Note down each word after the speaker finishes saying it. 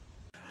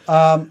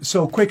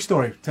So quick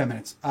story, 10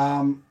 minutes.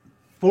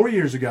 4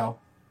 years ago,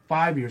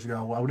 5 years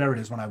ago, whatever it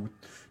is, when I was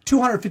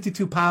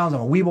 252 pounds,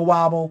 I'm a weeble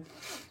wobble.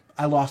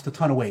 I lost a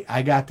ton of weight.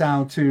 I got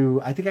down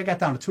to, I think I got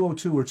down to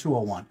 202 or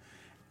 201.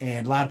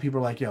 And a lot of people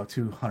are like, yo,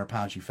 200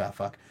 pounds, you fat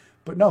fuck.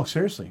 But no,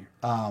 seriously.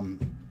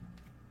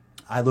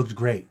 I looked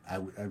great. I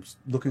was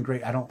looking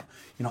great. I don't,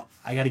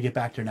 I got to get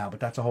back there now, but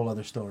that's a whole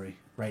other story.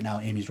 Right now,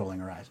 Amy's rolling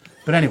her eyes.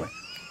 But anyway,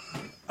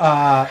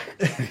 as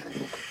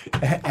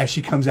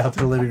she comes out to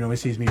the living room and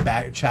sees me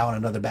chowing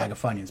another bag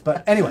of Funyuns.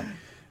 But anyway,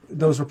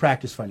 those were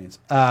practice Funyuns.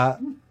 A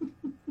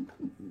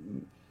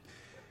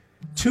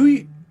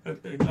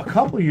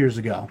couple of years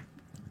ago,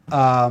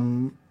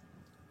 I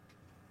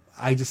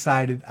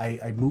decided,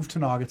 I moved to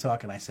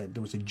Naugatuck, and I said,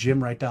 there was a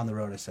gym right down the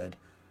road. I said,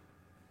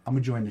 I'm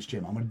going to join this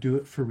gym. I'm going to do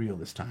it for real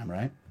this time,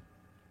 right?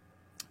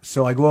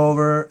 So I go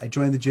over, I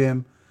join the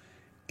gym,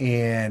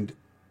 and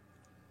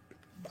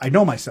I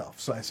know myself.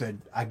 So I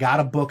said, I got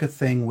to book a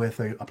thing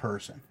with a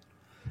person.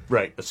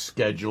 Right, a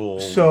schedule.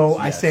 So yes.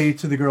 I say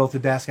to the girl at the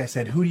desk, I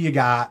said, who do you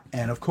got?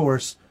 And of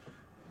course,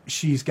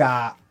 she's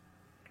got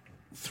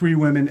 3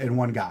 women and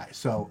 1 guy.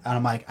 So, and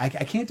I'm like, I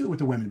can't do it with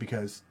the women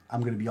because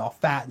I'm going to be all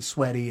fat and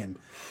sweaty, and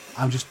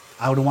I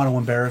don't want to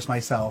embarrass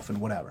myself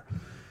and whatever.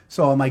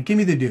 So I'm like, give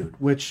me the dude,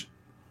 which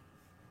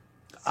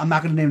I'm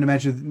not going to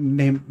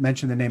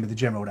mention the name of the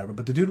gym or whatever,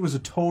 but the dude was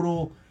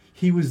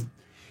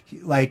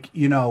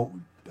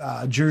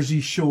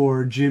Jersey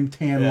Shore, gym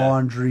tan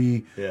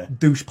laundry,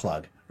 douche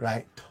plug,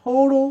 right?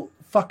 Total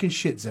fucking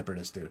shit zipper,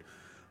 this dude.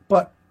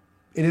 But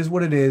it is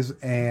what it is,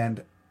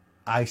 and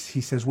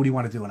he says, what do you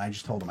want to do? And I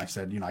just told him, I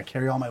said, I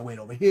carry all my weight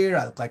over here.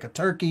 I look like a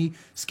turkey,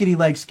 skinny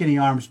legs, skinny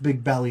arms,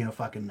 big belly, and a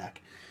fucking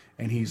neck.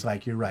 And he's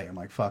like, you're right. I'm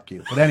like, fuck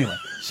you. But anyway,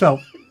 so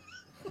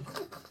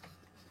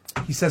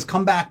he says,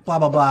 come back, blah,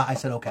 blah, blah. I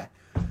said, okay.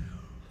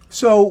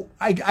 So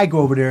I go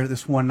over there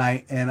this one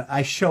night, and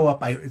I show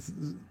up.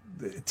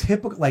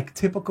 Typical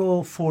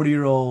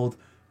 40-year-old,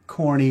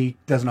 corny,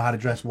 doesn't know how to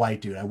dress white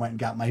dude. I went and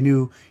got my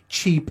new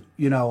cheap,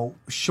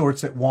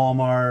 shorts at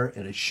Walmart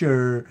and a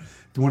shirt.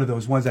 One of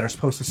those ones that are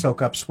supposed to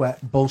soak up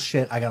sweat.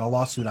 Bullshit. I got a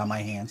lawsuit on my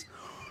hands.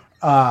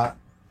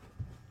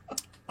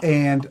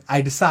 And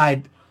I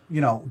decide,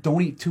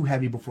 don't eat too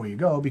heavy before you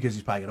go because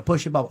he's probably going to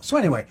push you. So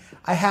anyway,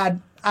 I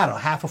had,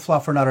 half a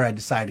Fluffernutter. I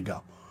decided to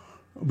go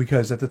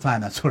because at the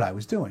time that's what I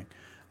was doing,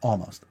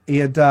 almost.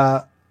 And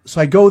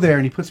so I go there,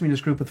 and he puts me in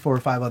this group with 4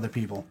 or 5 other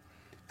people.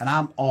 And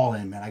I'm all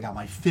in, man. I got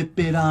my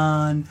Fitbit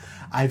on.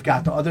 I've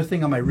got the other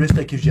thing on my wrist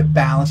that gives you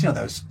balance.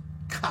 Those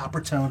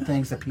copper tone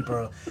things that people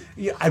are...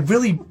 I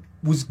really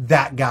was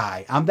that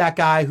guy. I'm that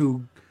guy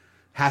who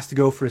has to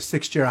go for his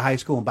 6th year of high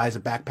school and buys a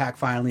backpack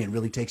finally and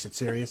really takes it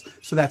serious.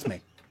 So that's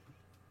me.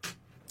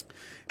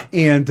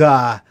 And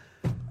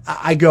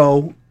I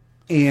go,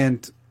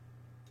 and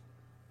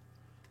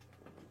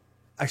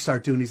I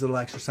start doing these little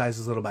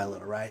exercises little by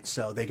little, right?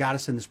 So they got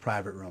us in this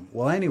private room.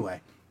 Well,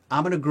 anyway,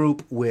 I'm in a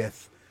group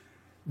with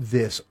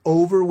this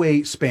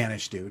overweight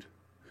Spanish dude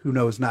who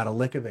knows not a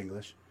lick of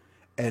English.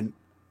 And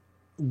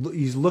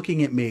he's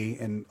looking at me,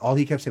 and all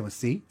he kept saying was,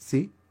 see?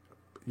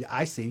 Yeah,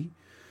 I see.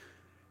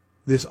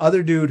 This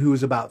other dude who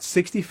was about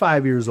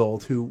 65 years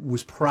old, who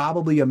was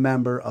probably a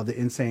member of the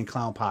Insane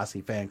Clown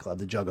Posse fan club,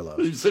 the Juggalos.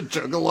 He's a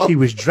Juggalo? He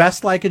was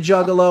dressed like a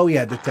Juggalo. He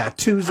had the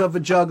tattoos of a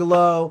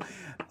Juggalo.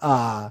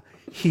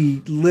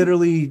 He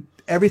literally,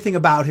 everything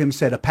about him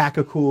said a pack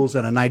of cools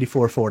and a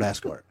 94 Ford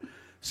Escort.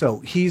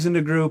 So he's in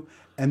the group.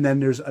 And then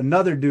there's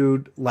another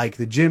dude, like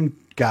the gym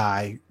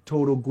guy,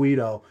 total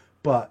Guido,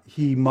 but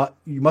he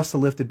must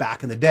have lifted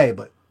back in the day,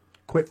 but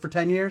quit for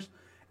 10 years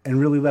and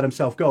really let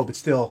himself go, but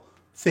still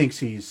thinks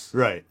he's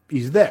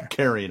there.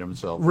 Carrying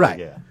himself. Right.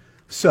 Yeah.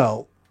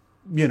 So,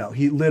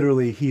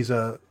 he's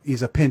a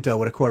Pinto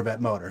with a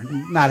Corvette motor.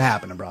 Not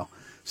happening, bro.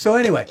 So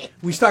anyway,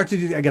 we start to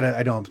do,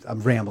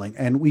 I'm rambling,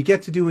 and we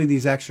get to doing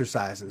these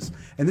exercises.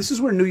 And this is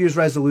where New Year's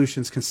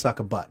resolutions can suck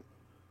a butt.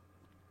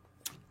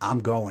 I'm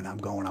going,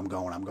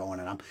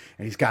 and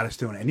he's got us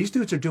doing it. And these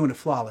dudes are doing it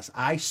flawless.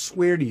 I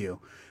swear to you,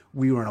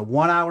 we were in a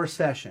 1-hour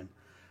session.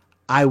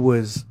 I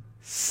was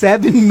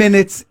 7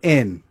 minutes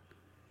in.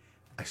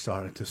 I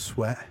started to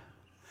sweat.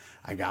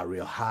 I got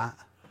real hot.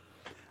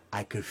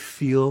 I could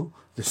feel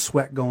the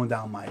sweat going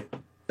down my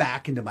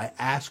back into my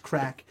ass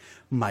crack,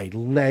 my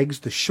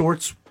legs, the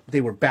shorts, they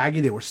were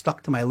baggy. They were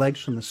stuck to my legs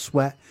from the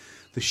sweat.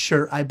 The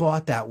shirt I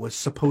bought that was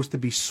supposed to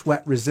be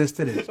sweat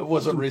resistant. It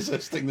wasn't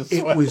resisting the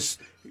sweat. It was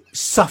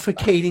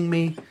suffocating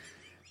me.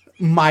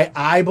 My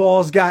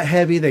eyeballs got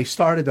heavy. They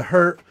started to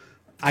hurt.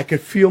 I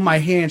could feel my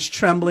hands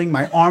trembling.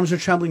 My arms were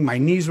trembling. My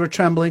knees were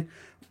trembling.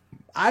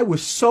 I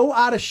was so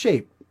out of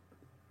shape.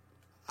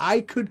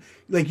 I could,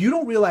 you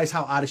don't realize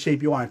how out of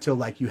shape you are until,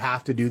 you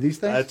have to do these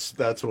things.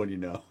 That's when you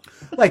know.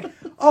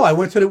 I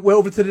went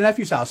over to the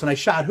nephew's house and I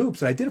shot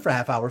hoops and I did it for a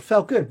half hour. It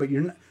felt good, but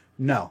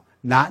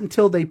not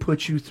until they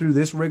put you through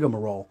this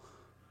rigmarole,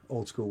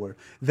 old school word,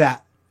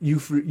 that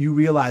you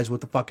realize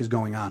what the fuck is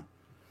going on.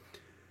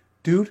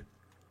 Dude,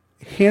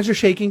 hands are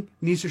shaking,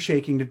 knees are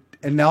shaking,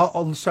 and now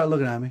all start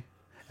looking at me.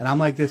 And I'm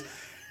like this.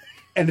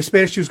 And the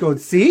Spanish dude's going,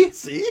 see?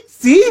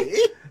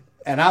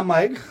 And I'm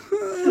like,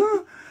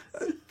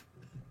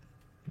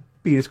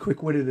 being as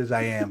quick-witted as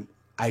I am,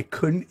 I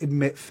couldn't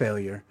admit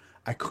failure.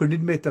 I couldn't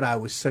admit that I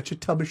was such a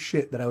tub of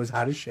shit, that I was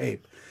out of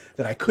shape,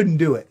 that I couldn't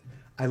do it.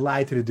 I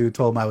lied to the dude,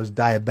 told him I was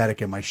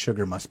diabetic and my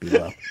sugar must be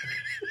low.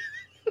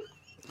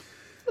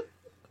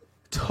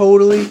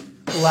 Totally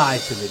lied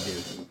to the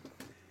dude.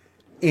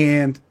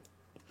 And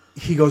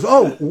he goes,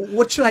 "Oh,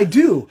 what should I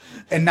do?"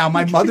 And now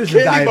my mother's a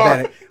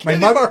diabetic.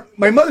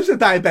 My mother's a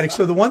diabetic.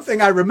 So the one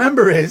thing I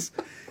remember is,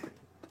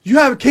 "You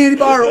have a candy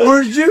bar or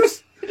orange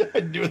juice?" I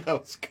knew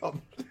that was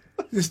coming.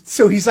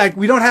 So he's like,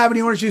 "We don't have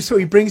any orange juice." So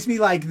he brings me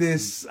like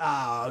this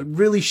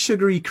really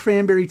sugary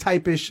cranberry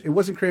type-ish. It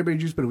wasn't cranberry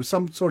juice, but it was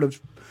some sort of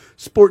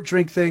sport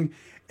drink thing.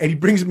 And he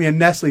brings me a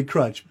Nestle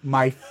Crunch.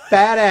 My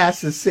fat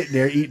ass is sitting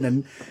there eating.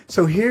 And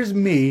so here's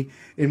me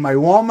in my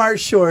Walmart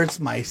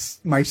shorts, my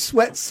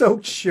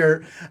sweat-soaked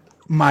shirt,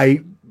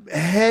 my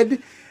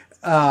head,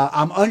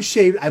 I'm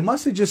unshaved. I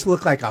must have just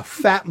looked like a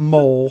fat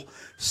mole,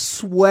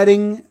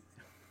 sweating,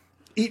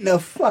 eating a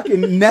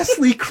fucking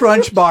Nestle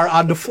Crunch bar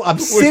on the floor. I'm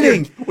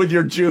sitting. With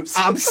your juice.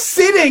 I'm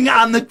sitting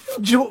on the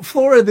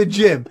floor of the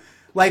gym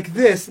like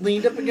this,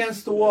 leaned up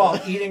against the wall,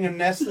 eating a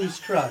Nestle's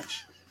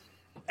Crunch.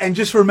 And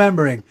just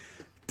remembering,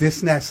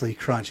 this Nestle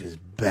Crunch is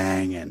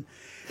banging.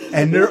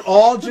 And they're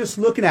all just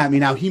looking at me.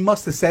 Now, he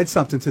must have said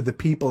something to the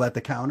people at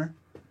the counter,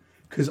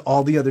 because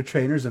all the other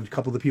trainers and a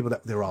couple of the people,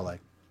 they were all like,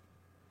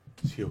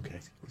 "Is he okay?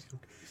 Is he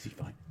okay? Is he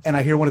fine?" And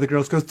I hear one of the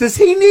girls goes, "Does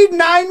he need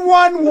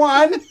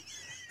 911?"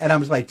 And I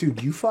was like,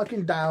 "Dude, you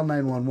fucking dial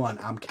 911.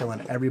 I'm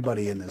killing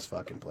everybody in this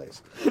fucking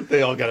place."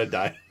 They all gotta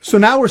die. So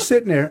now we're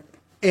sitting there,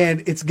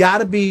 and it's got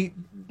to be,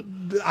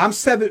 I'm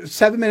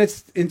 7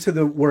 minutes into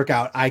the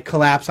workout. I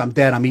collapse. I'm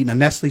dead. I'm eating a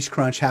Nestle's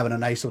Crunch, having a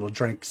nice little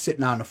drink,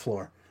 sitting on the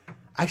floor.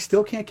 I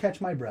still can't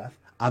catch my breath.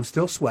 I'm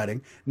still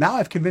sweating. Now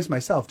I've convinced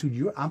myself,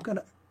 dude, I'm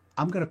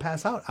gonna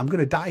pass out. I'm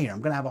gonna die here.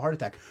 I'm gonna have a heart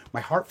attack. My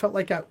heart felt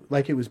like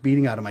it was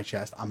beating out of my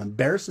chest. I'm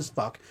embarrassed as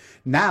fuck.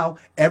 Now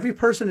every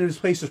person in this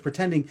place is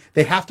pretending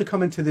they have to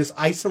come into this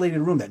isolated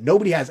room that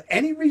nobody has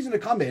any reason to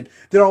come in.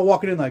 They're all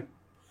walking in like,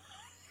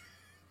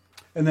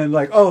 and then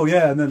like, "Oh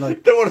yeah," and then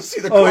like, They want to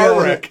see the "Oh car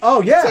yeah, wreck.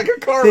 oh yeah." It's like a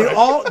car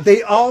wreck.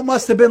 They all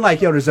must have been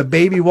like, "Yo, there's a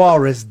baby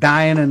walrus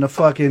dying in the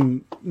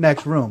fucking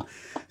next room."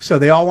 So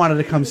they all wanted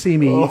to come see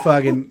me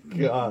fucking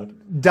God.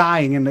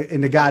 dying in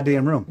the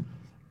goddamn room.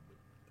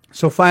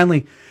 So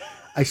finally,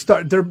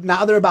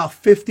 they're about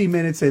 50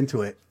 minutes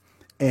into it,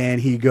 and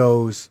he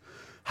goes,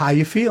 "How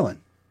you feeling?"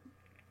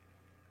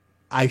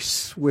 I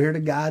swear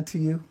to God to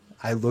you,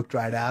 I looked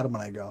right at him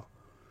and I go,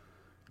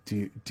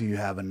 do you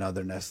have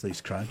another Nestle's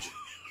Crunch?"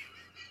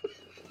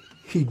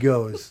 He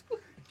goes,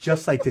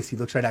 just like this, he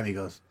looks right at me, he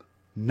goes,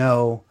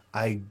 "No,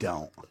 I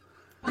don't."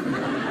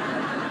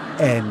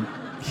 And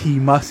he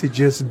must have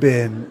just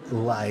been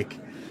like,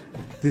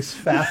 this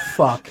fat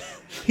fuck.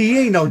 He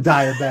ain't no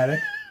diabetic.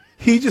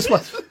 He just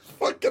was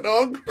Fucking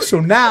hungry. So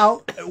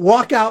now,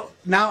 walk out.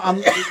 Now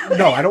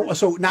I don't.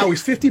 So now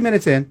he's 50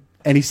 minutes in,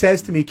 and he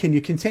says to me, "Can you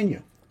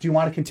continue? Do you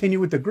want to continue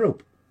with the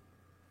group?"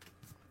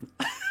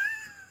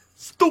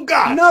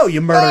 Stuka. No,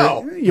 you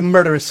No.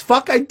 murderous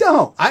fuck. I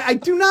don't. I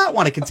do not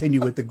want to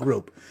continue with the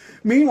group.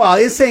 Meanwhile,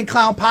 insane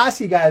clown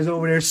posse guy's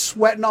over there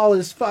sweating all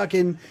his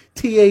fucking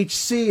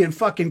THC and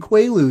fucking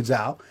Quaaludes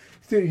out.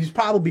 He's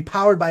probably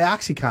powered by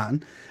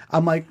OxyContin.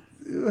 I'm like,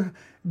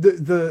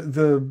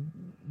 the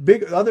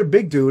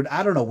big dude.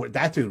 I don't know what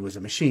that dude was,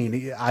 a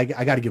machine. I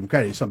got to give him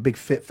credit. He's some big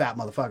fat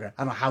motherfucker.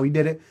 I don't know how he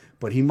did it,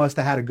 but he must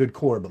have had a good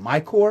core. But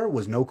my core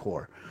was no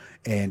core,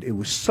 and it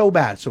was so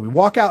bad. So we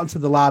walk out into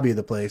the lobby of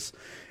the place,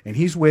 and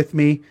he's with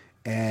me,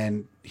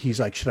 and he's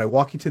like, "Should I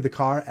walk you to the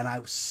car?" And I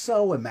was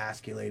so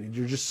emasculated.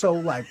 You're just so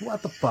like,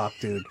 what the fuck,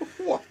 dude?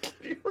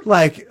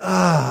 Like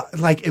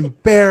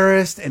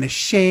embarrassed and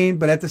ashamed,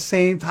 but at the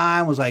same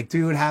time was like,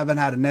 dude, haven't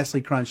had a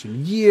Nestle Crunch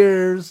in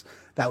years.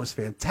 That was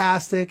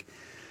fantastic.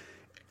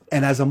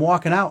 And as I'm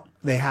walking out,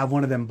 they have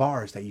one of them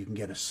bars that you can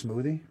get a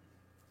smoothie.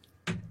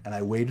 And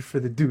I waited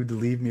for the dude to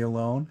leave me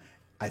alone.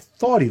 I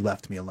thought he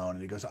left me alone,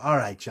 and he goes, "All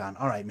right, John.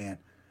 All right, man.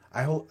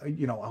 I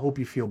hope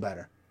you feel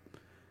better."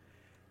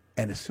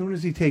 And as soon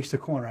as he takes the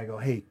corner, I go,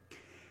 "Hey,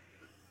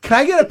 can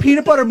I get a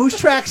peanut butter moose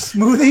track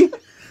smoothie?"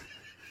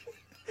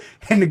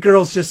 And the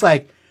girl's just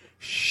like,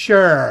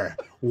 "Sure.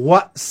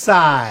 What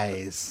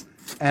size?"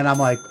 And I'm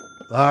like,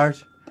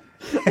 "Large."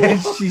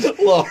 And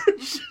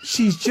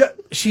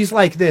she's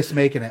like this,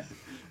 making it.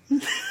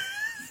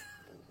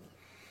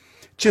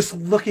 Just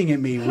looking at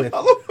me with.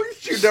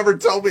 You never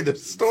tell me the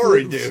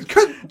story, dude.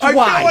 I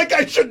Why? feel like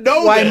I should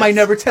know Why this. am I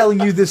never telling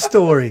you this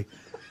story?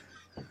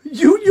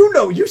 You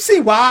know, you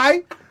see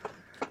why?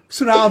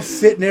 So now I'm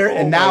sitting there,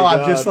 and now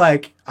I'm just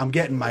like, I'm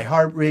getting my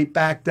heart rate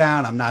back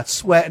down. I'm not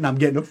sweating. I'm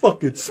getting a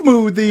fucking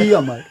smoothie.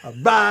 I'm like, all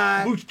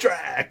right. Moose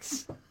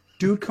tracks.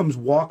 Dude comes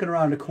walking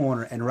around the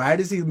corner, and right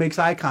as he makes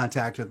eye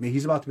contact with me,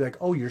 he's about to be like,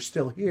 "Oh, you're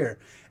still here."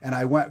 And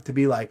I went to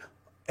be like,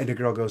 and the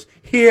girl goes,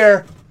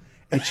 "Here."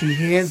 And she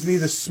hands me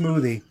the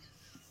smoothie.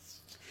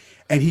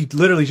 And he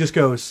literally just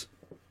goes.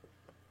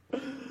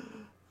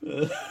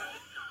 And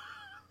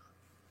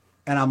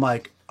I'm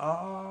like,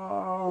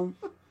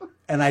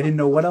 And I didn't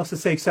know what else to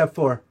say except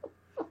for,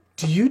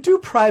 do you do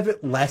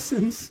private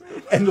lessons?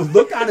 And the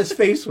look on his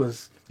face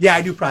was, yeah,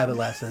 I do private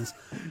lessons.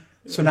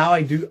 So now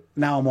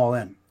I'm all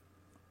in.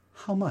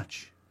 How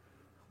much?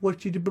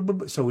 What you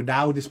do? So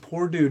now this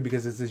poor dude,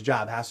 because it's his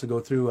job, has to go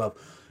through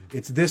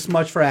it's this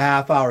much for a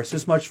half hour, it's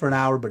this much for an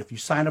hour, but if you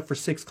sign up for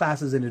 6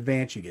 classes in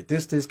advance, you get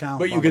this discount.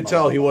 But you could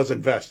tell he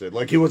wasn't vested.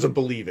 Like, he wasn't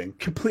believing.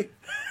 Complete.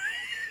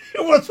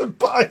 He wasn't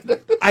buying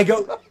it. I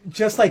go,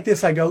 just like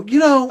this, I go,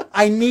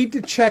 I need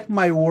to check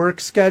my work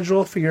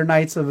schedule for your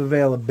nights of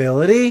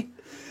availability.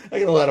 I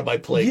get a lot on my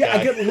plate, Yeah,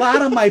 guy. I get a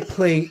lot on my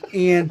plate,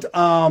 and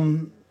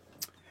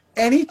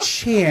any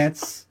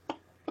chance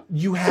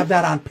you have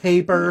that on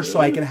paper so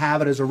I can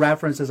have it as a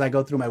reference as I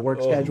go through my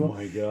work schedule? Oh,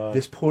 my God.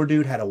 This poor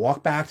dude had to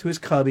walk back to his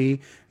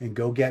cubby and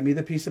go get me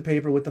the piece of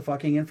paper with the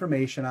fucking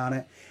information on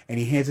it, and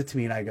he hands it to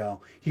me, and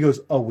he goes,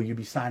 oh, will you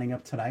be signing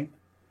up tonight?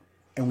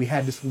 And we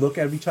had this look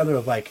at each other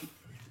of like,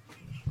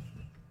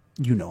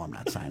 I'm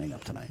not signing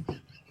up tonight.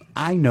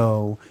 I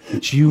know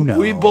that you know.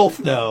 We both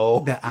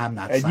know that I'm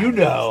not and signing you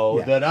know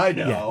up. that I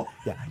know.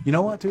 Yeah. You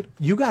know what, dude?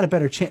 You got a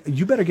better chance.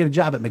 You better get a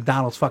job at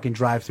McDonald's fucking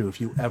drive-thru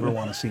if you ever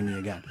want to see me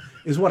again,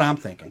 is what I'm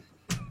thinking.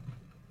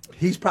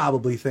 He's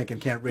probably thinking,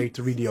 can't wait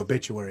to read the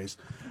obituaries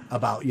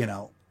about,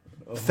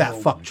 fat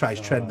fuck tries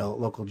treadmill at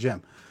local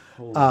gym.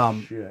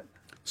 Holy shit.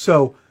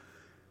 So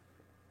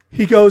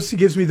he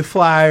gives me the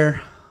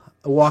flyer.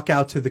 I walk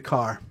out to the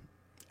car,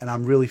 and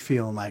I'm really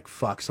feeling like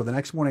fuck. So the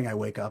next morning I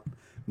wake up.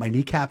 My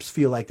kneecaps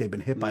feel like they've been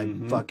hit by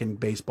fucking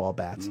baseball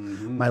bats.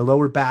 My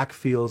lower back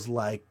feels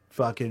like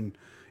fucking,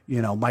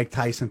 Mike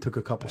Tyson took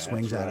a couple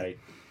swings at it.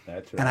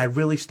 That's right. And I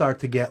really start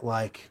to get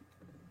like,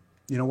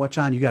 you know what,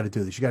 John, you got to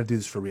do this. You got to do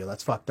this for real.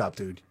 That's fucked up,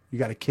 dude. You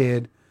got a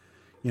kid.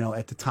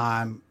 At the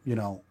time,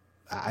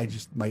 I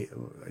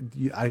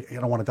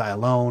don't want to die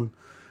alone.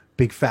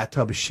 Big fat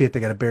tub of shit. They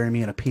got to bury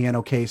me in a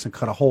piano case and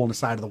cut a hole in the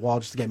side of the wall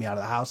just to get me out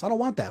of the house. I don't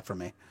want that for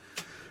me.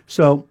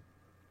 So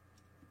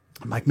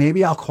I'm like,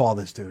 maybe I'll call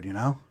this dude,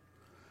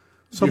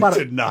 So You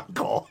did not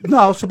call.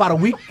 No, so about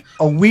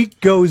a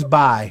week goes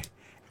by,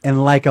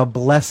 and like a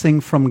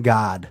blessing from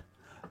God,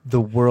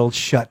 the world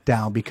shut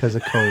down because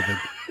of COVID.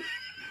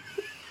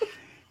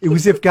 It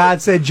was if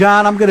God said,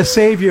 John, I'm going to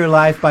save your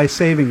life by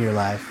saving your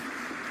life.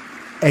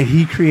 And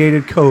he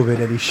created COVID,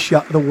 and he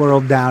shut the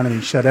world down, and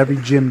he shut every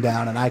gym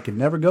down, and I could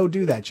never go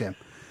do that gym.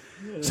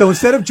 So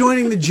instead of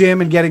joining the gym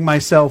and getting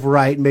myself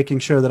right and making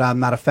sure that I'm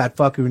not a fat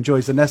fuck who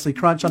enjoys the Nestle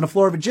Crunch on the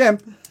floor of a gym,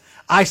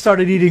 I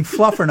started eating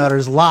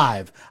Fluffernutters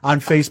live on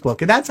Facebook.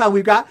 And that's how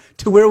we got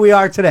to where we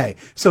are today.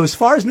 So as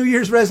far as New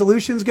Year's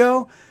resolutions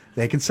go,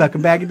 they can suck a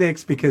bag of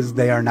dicks because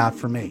they are not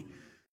for me.